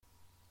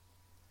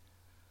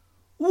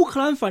乌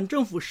克兰反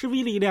政府示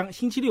威力量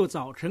星期六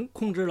早晨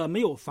控制了没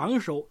有防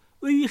守、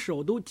位于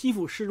首都基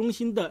辅市中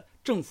心的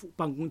政府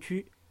办公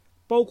区，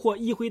包括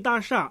议会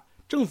大厦、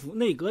政府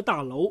内阁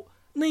大楼、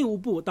内务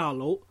部大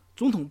楼、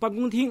总统办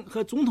公厅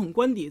和总统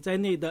官邸在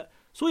内的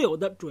所有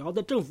的主要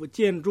的政府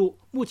建筑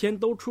目前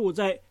都处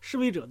在示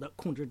威者的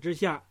控制之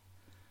下。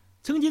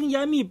曾经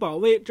严密保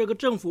卫这个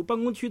政府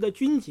办公区的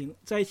军警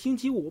在星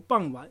期五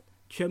傍晚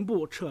全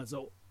部撤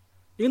走。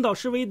领导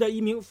示威的一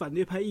名反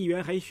对派议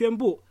员还宣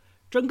布，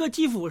整个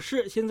基辅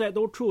市现在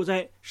都处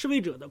在示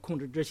威者的控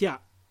制之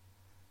下。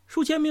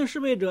数千名示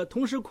威者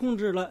同时控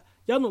制了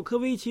亚努科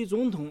维奇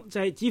总统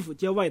在基辅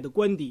郊外的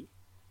官邸。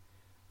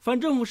反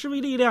政府示威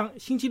力量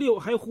星期六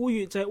还呼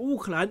吁在乌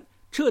克兰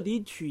彻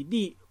底取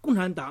缔共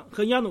产党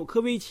和亚努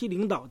科维奇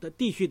领导的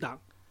地区党。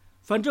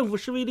反政府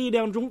示威力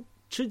量中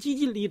持激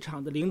进立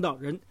场的领导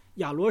人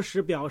亚罗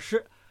什表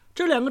示，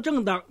这两个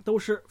政党都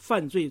是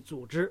犯罪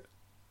组织。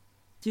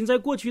仅在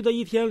过去的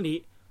一天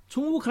里，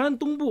从乌克兰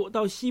东部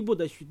到西部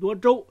的许多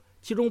州，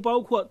其中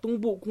包括东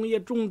部工业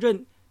重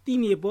镇第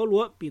聂伯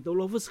罗彼得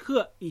罗夫斯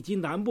克以及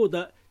南部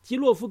的基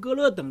洛夫格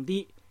勒等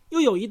地，又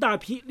有一大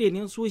批列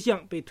宁塑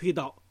像被推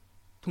倒。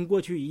同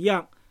过去一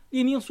样，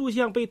列宁塑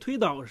像被推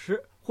倒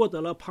时获得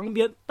了旁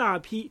边大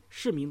批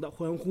市民的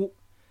欢呼。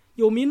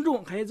有民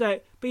众还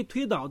在被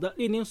推倒的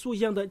列宁塑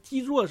像的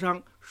基座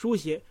上书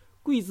写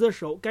“刽子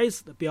手该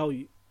死”的标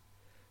语。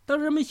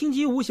当人们星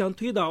期五想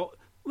推倒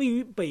位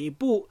于北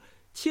部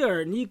切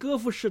尔尼戈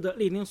夫市的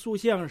列宁塑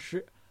像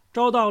时，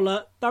遭到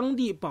了当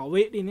地保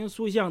卫列宁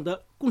塑像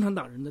的共产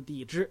党人的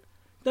抵制。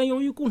但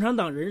由于共产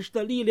党人士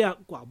的力量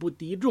寡不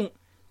敌众，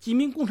几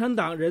名共产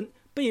党人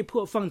被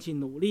迫放弃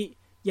努力，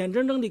眼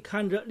睁睁地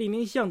看着列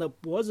宁像的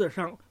脖子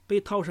上被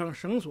套上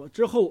绳索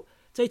之后，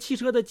在汽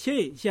车的牵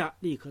引下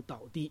立刻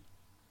倒地。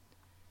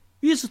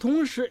与此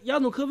同时，亚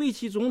努科维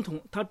奇总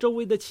统他周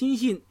围的亲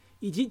信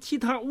以及其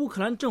他乌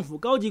克兰政府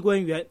高级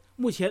官员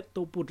目前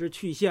都不知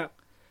去向。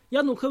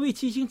亚努科维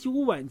奇星期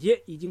五晚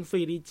间已经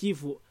飞离基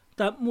辅，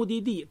但目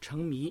的地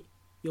成谜。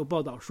有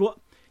报道说，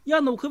亚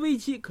努科维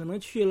奇可能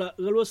去了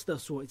俄罗斯的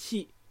索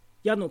契。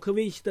亚努科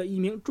维奇的一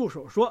名助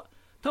手说，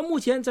他目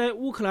前在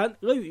乌克兰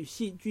俄语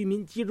系居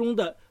民集中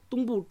的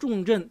东部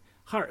重镇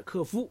哈尔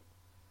科夫。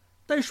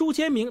但数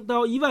千名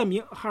到1万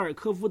名哈尔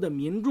科夫的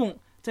民众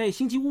在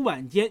星期五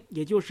晚间，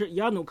也就是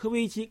亚努科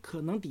维奇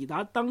可能抵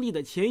达当地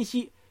的前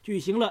夕，举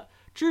行了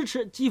支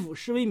持基辅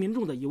示威民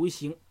众的游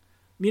行。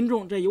民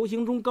众在游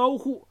行中高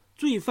呼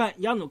罪犯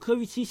亚努科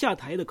维奇下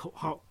台的口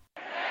号。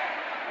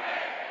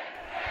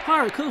哈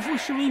尔科夫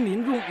示威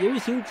民众游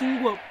行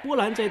经过波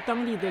兰在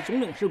当地的总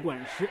领事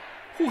馆时，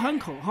呼喊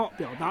口号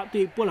表达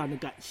对波兰的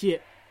感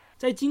谢。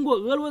在经过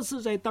俄罗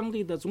斯在当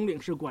地的总领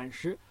事馆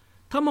时，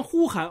他们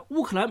呼喊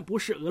乌克兰不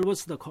是俄罗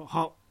斯的口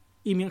号。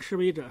一名示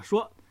威者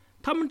说，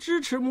他们支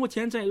持目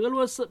前在俄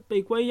罗斯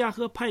被关押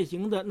和判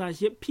刑的那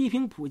些批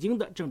评普京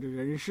的政治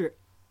人士。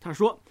他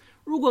说，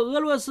如果俄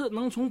罗斯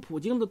能从普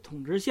京的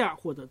统治下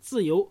获得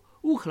自由，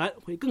乌克兰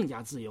会更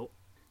加自由。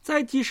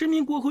在几十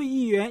名国会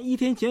议员一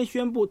天前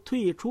宣布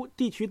退出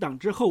地区党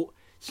之后，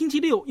星期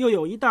六又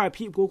有一大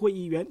批国会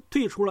议员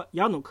退出了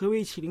亚努科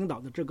维奇领导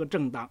的这个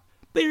政党。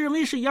被认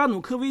为是亚努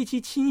科维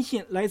奇亲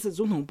信来自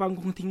总统办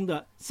公厅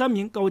的3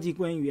名高级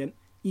官员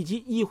以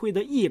及议会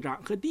的议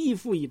长和第一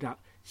副议长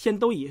现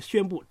都已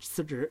宣布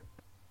辞职。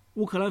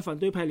乌克兰反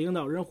对派领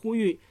导人呼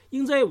吁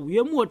应在5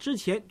月末之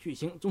前举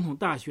行总统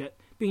大选，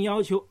并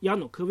要求亚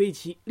努科维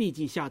奇立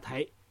即下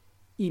台。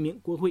一名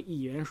国会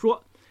议员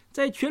说，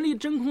在权力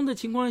真空的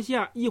情况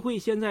下，议会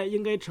现在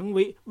应该成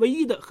为唯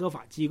一的合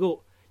法机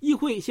构。议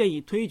会现已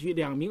推举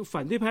2名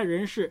反对派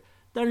人士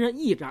担任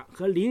议长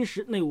和临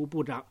时内务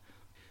部长，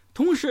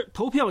同时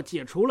投票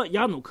解除了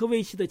亚努科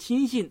维奇的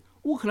亲信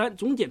乌克兰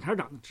总检察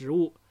长的职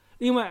务。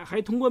另外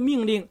还通过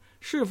命令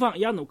释放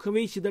亚努科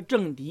维奇的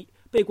政敌，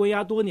被关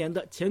押多年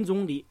的前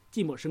总理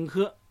季莫申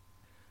科。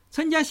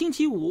参加星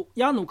期五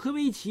亚努科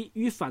维奇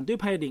与反对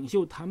派领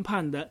袖谈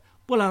判的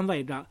波兰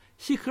外长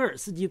希科尔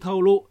斯基透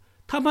露，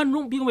谈判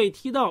中并未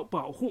提到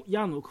保护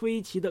亚努科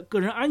维奇的个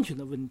人安全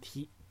的问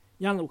题。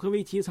亚努科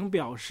维奇曾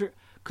表示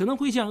可能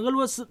会向俄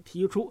罗斯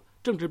提出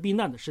政治避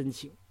难的申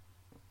请。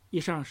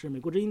以上是美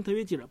国之音特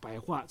约记者白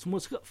桦从莫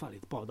斯科发来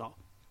的报道。